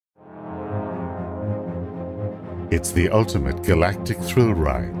It's the ultimate galactic thrill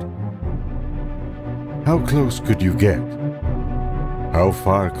ride. How close could you get? How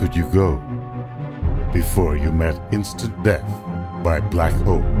far could you go before you met instant death by black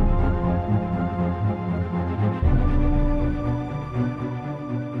hole?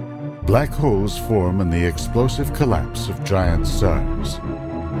 Black holes form in the explosive collapse of giant stars.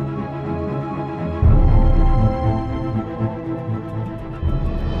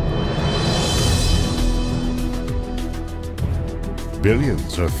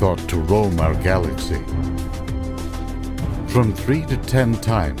 Billions are thought to roam our galaxy, from 3 to 10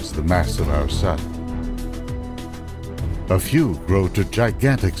 times the mass of our Sun. A few grow to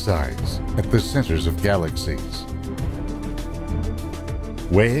gigantic size at the centers of galaxies,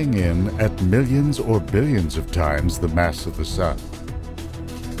 weighing in at millions or billions of times the mass of the Sun.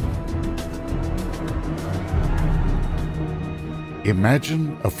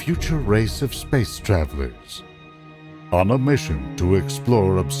 Imagine a future race of space travelers on a mission to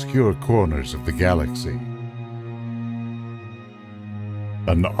explore obscure corners of the galaxy.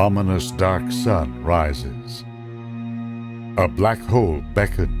 An ominous dark sun rises. A black hole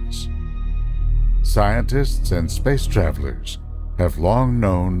beckons. Scientists and space travelers have long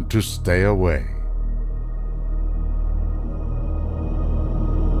known to stay away.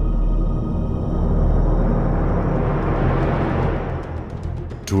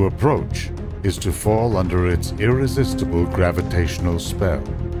 To approach is to fall under its irresistible gravitational spell.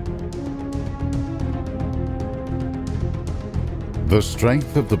 The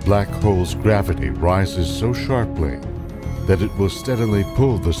strength of the black hole's gravity rises so sharply that it will steadily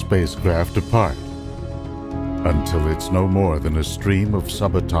pull the spacecraft apart until it's no more than a stream of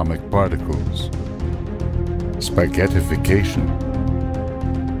subatomic particles. Spaghettification.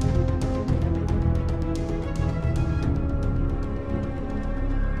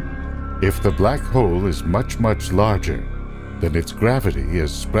 If the black hole is much, much larger, then its gravity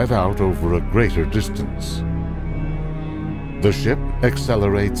is spread out over a greater distance. The ship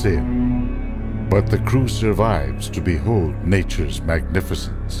accelerates in, but the crew survives to behold nature's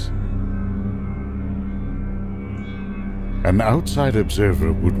magnificence. An outside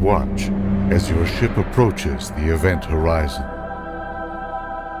observer would watch as your ship approaches the event horizon,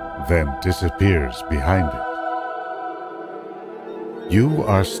 then disappears behind it. You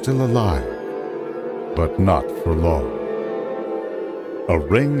are still alive, but not for long. A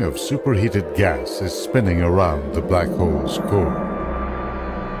ring of superheated gas is spinning around the black hole's core.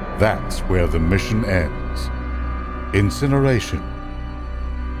 That's where the mission ends. Incineration